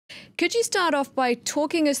Could you start off by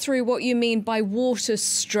talking us through what you mean by water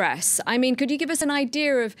stress? I mean, could you give us an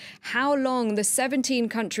idea of how long the 17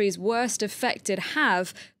 countries worst affected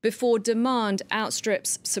have before demand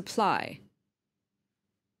outstrips supply?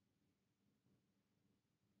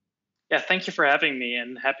 Yeah, thank you for having me,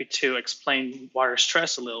 and happy to explain water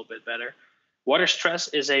stress a little bit better. Water stress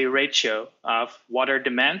is a ratio of water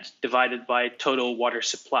demand divided by total water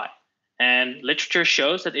supply. And literature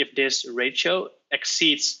shows that if this ratio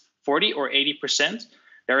exceeds 40 or 80%,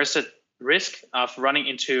 there is a risk of running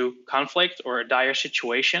into conflict or a dire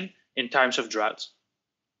situation in times of drought.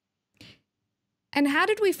 And how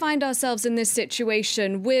did we find ourselves in this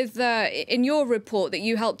situation with, in your report that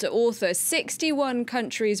you helped to author, 61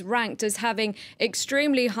 countries ranked as having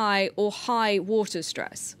extremely high or high water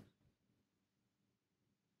stress?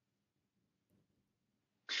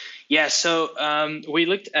 Yeah, so we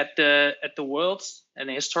looked at the world and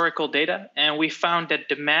the historical data, and we found that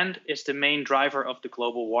demand is the main driver of the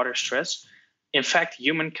global water stress. In fact,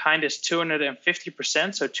 humankind is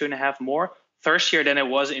 250%, so 2.5 more, thirstier than it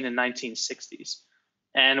was in the 1960s.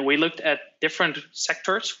 And we looked at different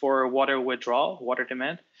sectors for water withdrawal, water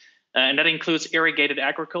demand, and that includes irrigated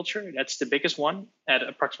agriculture. That's the biggest one at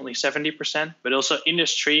approximately 70%, but also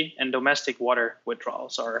industry and domestic water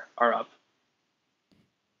withdrawals are up.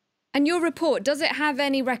 And your report, does it have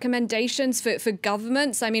any recommendations for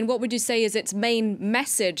governments? I mean, what would you say is its main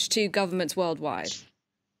message to governments worldwide?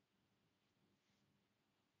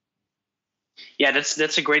 Yeah,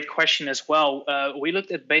 that's a great question as well. We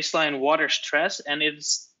looked at baseline water stress, and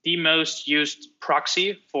it's the most used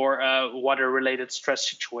proxy for water-related stress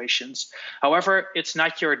situations. However, it's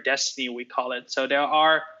not your destiny, we call it. So there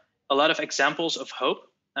are a lot of examples of hope.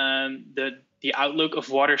 The outlook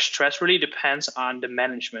of water stress really depends on the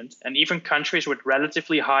management. And even countries with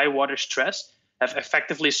relatively high water stress have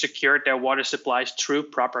effectively secured their water supplies through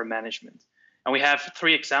proper management. And we have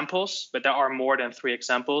 3 examples, but there are more than 3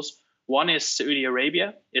 examples. One is Saudi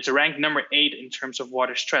Arabia. It's ranked number 8 in terms of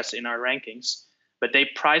water stress in our rankings, but they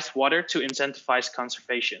price water to incentivize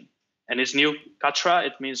conservation. And this new Qatra,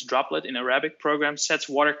 it means droplet in Arabic program, sets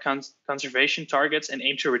water conservation targets and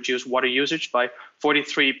aims to reduce water usage by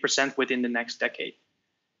 43% within the next decade.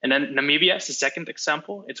 And then Namibia is the second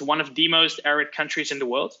example. It's one of the most arid countries in the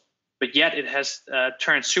world, but yet it has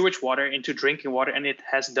turned sewage water into drinking water, and it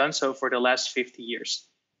has done so for the last 50 years.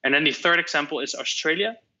 And then the third example is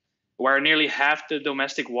Australia, where nearly half the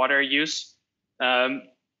domestic water use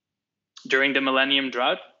during the millennium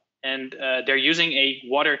drought. And they're using a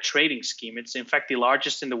water trading scheme. It's in fact the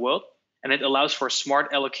largest in the world, and it allows for smart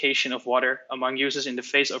allocation of water among users in the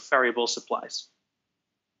face of variable supplies.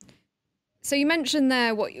 So you mentioned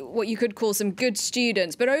there what you could call some good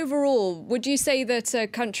students, but overall, would you say that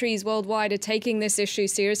countries worldwide are taking this issue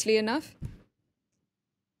seriously enough?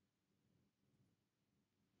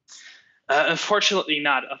 Unfortunately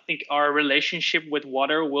not. I think our relationship with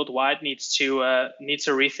water worldwide needs a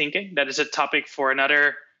rethinking. That is a topic for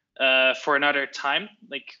another time.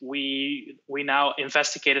 Like we now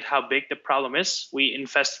investigated how big the problem is. We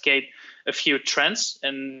investigate a few trends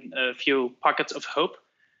and a few pockets of hope.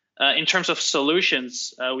 In terms of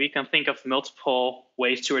solutions, we can think of multiple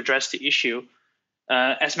ways to address the issue.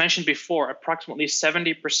 As mentioned before, approximately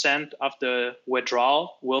 70% of the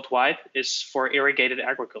withdrawal worldwide is for irrigated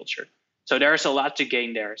agriculture. So there's a lot to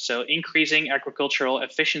gain there. So increasing agricultural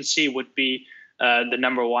efficiency would be the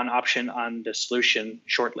number 1 option on the solution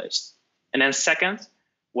shortlist. And then second,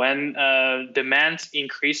 when demand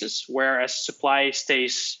increases, whereas supply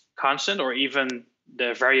stays constant or even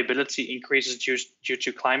the variability increases due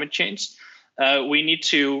to climate change, we need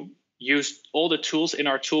to use all the tools in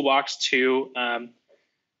our toolbox to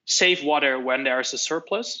save water when there is a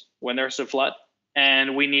surplus, when there's a flood,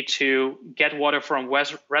 and we need to get water from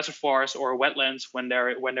reservoirs or wetlands when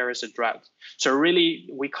there is a drought. So really,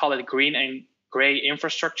 we call it green and gray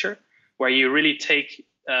infrastructure, where you really take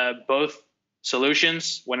both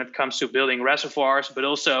solutions when it comes to building reservoirs, but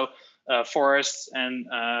also forests and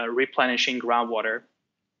replenishing groundwater.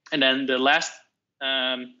 And then the last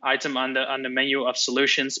item on the menu of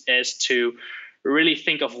solutions is to really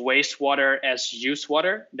think of wastewater as used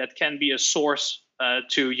water that can be a source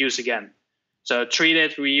to use again. So treat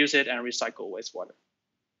it, reuse it, and recycle wastewater.